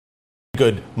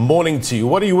Good morning to you.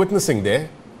 What are you witnessing there?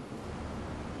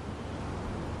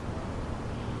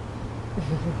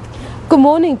 Good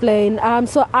morning, Blaine.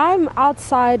 So I'm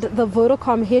outside the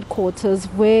Vodacom headquarters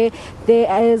where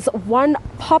there is one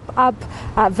pop-up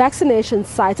vaccination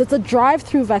site. It's a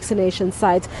drive-through vaccination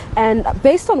site, and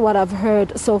based on what I've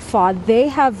heard so far, they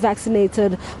have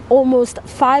vaccinated almost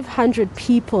 500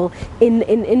 people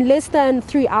in less than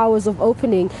 3 hours of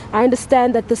opening. I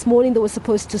understand that this morning they were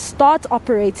supposed to start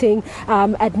operating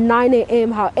at 9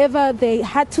 a.m. However, they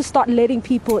had to start letting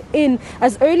people in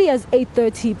as early as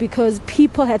 8:30 because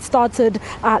people had started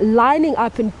lining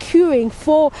up and queuing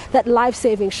for that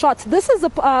life-saving shot. This is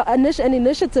an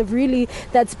initiative really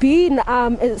that's been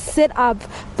set up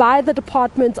by the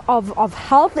Department of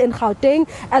Health in Gauteng,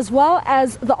 as well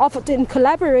as the office in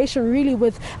collaboration really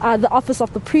with the Office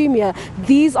of the Premier.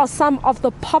 These are some of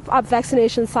the pop-up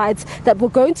vaccination sites that we're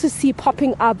going to see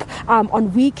popping up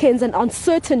on weekends and on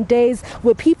certain days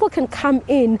where people can come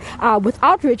in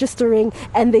without registering,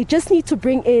 and they just need to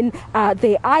bring in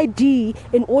their ID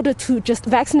in order to just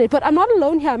vaccinate. But I'm not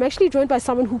alone here. I'm actually joined by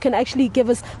someone who can actually give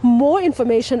us more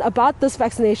information about this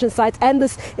vaccination site and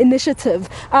this initiative.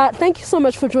 Thank you so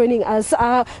much for joining us.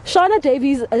 Shana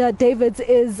Davids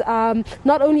is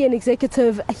not only an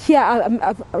executive here,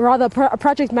 rather a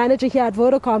project manager here at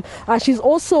Vodacom. She's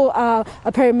also a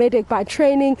paramedic by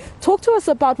training. Talk to us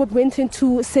about what went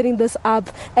into setting this up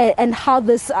and how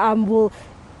this will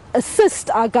assist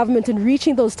our government in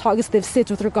reaching those targets they've set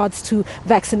with regards to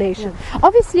vaccination. Yeah.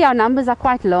 Obviously, our numbers are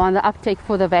quite low on the uptake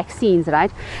for the vaccines,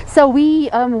 right? So we,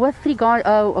 working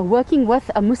with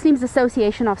a Muslims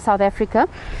Association of South Africa,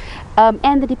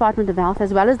 and the Department of Health,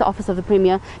 as well as the Office of the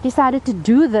Premier, decided to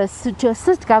do this to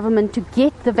assist government to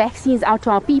get the vaccines out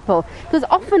to our people. Because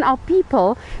often our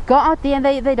people go out there and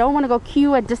they don't want to go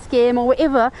queue at Discam or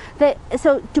wherever.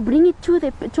 So to bring it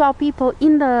to our people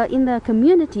in the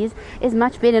communities is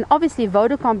much better. And obviously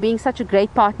Vodacom, being such a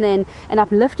great partner and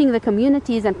uplifting the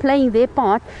communities and playing their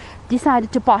part,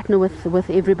 decided to partner with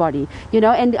everybody,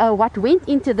 and what went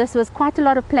into this was quite a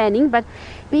lot of planning, but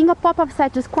being a pop-up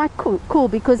site was quite cool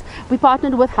because we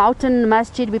partnered with Houghton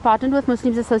Masjid, we partnered with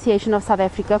Muslims Association of South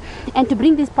Africa, and to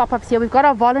bring these pop-ups here, we've got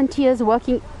our volunteers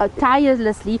working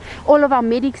tirelessly. All of our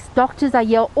medics, doctors are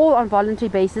here, all on voluntary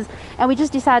basis, and we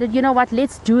just decided,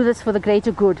 let's do this for the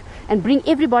greater good and bring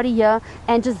everybody here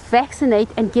and just vaccinate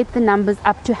and get the numbers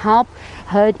up to help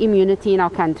herd immunity in our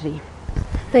country.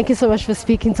 Thank you so much for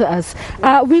speaking to us.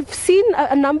 We've seen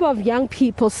a number of young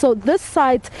people. So this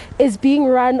site is being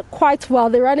run quite well.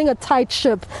 They're running a tight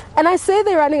ship. And I say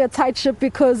they're running a tight ship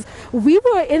because we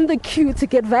were in the queue to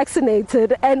get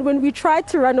vaccinated. And when we tried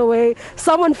to run away,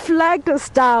 someone flagged us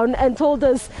down and told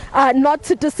us not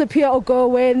to disappear or go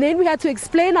away. And then we had to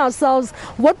explain ourselves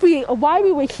why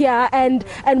we were here and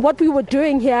what we were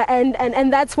doing here.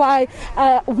 And that's why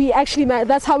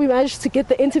that's how we managed to get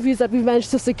the interviews that we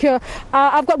managed to secure.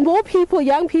 I've got more people,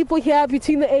 young people here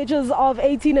between the ages of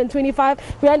 18 and 25.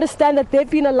 We understand that they've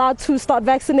been allowed to start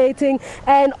vaccinating,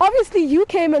 and obviously you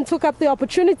came and took up the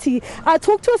opportunity.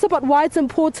 Talk to us about why it's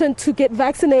important to get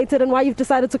vaccinated and why you've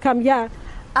decided to come here.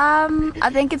 I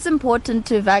think it's important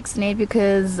to vaccinate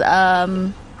because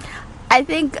I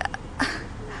think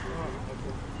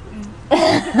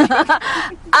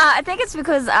it's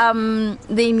because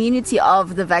the immunity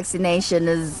of the vaccination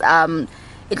is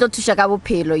you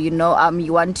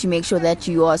want to make sure that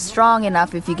you are strong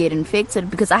enough if you get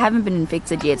infected, because I haven't been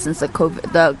infected yet since the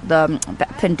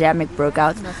pandemic broke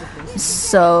out.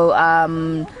 So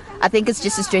I think it's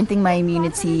just to strengthen my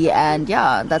immunity, and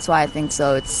that's why I think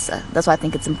so. That's why I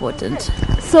think it's important.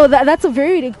 So that's a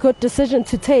very good decision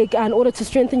to take in order to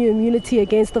strengthen your immunity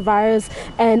against the virus,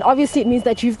 and obviously it means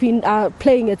that you've been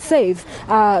playing it safe.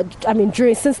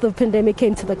 Since the pandemic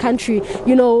came to the country,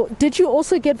 did you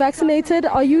also get vaccinated?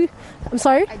 I'm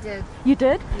sorry? I did. You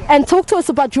did? Yeah. And talk to us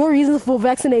about your reasons for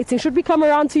vaccinating. Should we come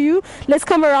around to you? Let's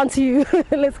come around to you.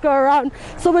 Let's go around.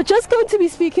 So we're just going to be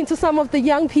speaking to some of the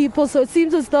young people. So it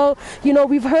seems as though,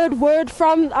 we've heard word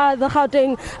from the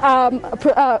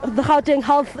Gauteng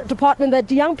Health Department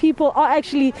that young people are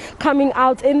actually coming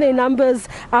out in their numbers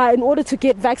in order to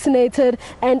get vaccinated.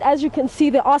 And as you can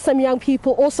see, there are some young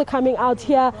people also coming out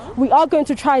here. We are going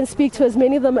to try and speak to as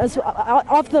many of them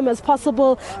as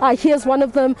possible. Here's one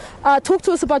of them. Talk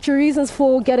to us about your reasons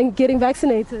for getting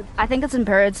vaccinated. I think it's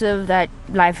imperative that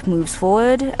life moves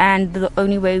forward, and the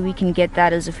only way we can get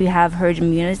that is if we have herd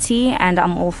immunity, and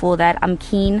I'm all for that. I'm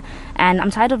keen, and I'm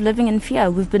tired of living in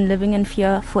fear. We've been living in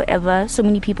fear forever. So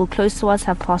many people close to us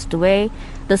have passed away.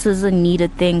 This is a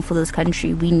needed thing for this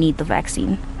country. We need the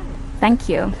vaccine. Thank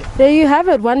you. There you have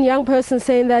it. One young person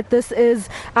saying that this is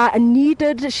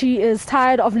needed. She is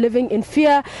tired of living in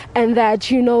fear, and that,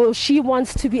 you know, she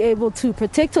wants to be able to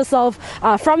protect herself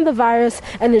from the virus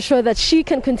and ensure that she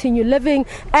can continue living.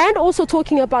 And also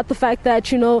talking about the fact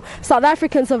that, you know, South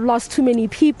Africans have lost too many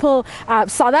people.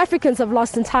 South Africans have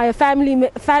lost entire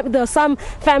family. There are some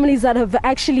families that have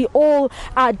actually all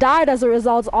died as a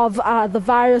result of the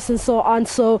virus and so on.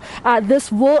 So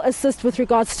this will assist with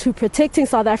regards to protecting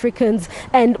South Africans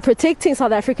and protecting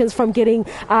South Africans from getting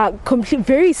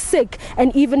very sick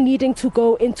and even needing to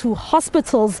go into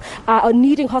hospitals or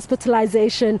needing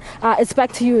hospitalization. It's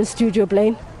back to you in studio,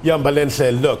 Blaine. Yeah,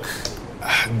 Mbalenhle, look,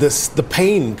 the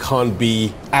pain can't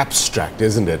be abstract,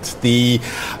 isn't it? The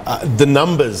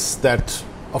numbers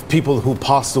of people who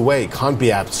passed away can't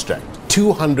be abstract.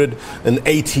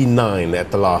 289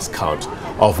 at the last count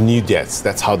of new deaths.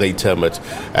 That's how they term it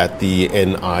at the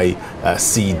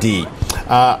NICD.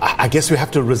 I guess we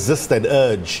have to resist that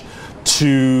urge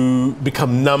to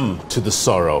become numb to the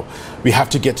sorrow. We have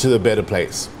to get to a better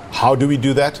place. How do we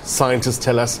do that? Scientists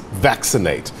tell us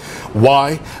vaccinate.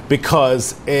 Why?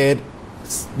 Because it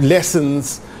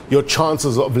lessens your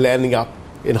chances of landing up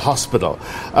in hospital.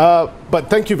 But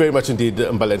thank you very much indeed,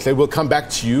 Mbalenhle. We'll come back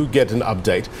to you, get an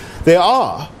update. There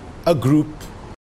are a group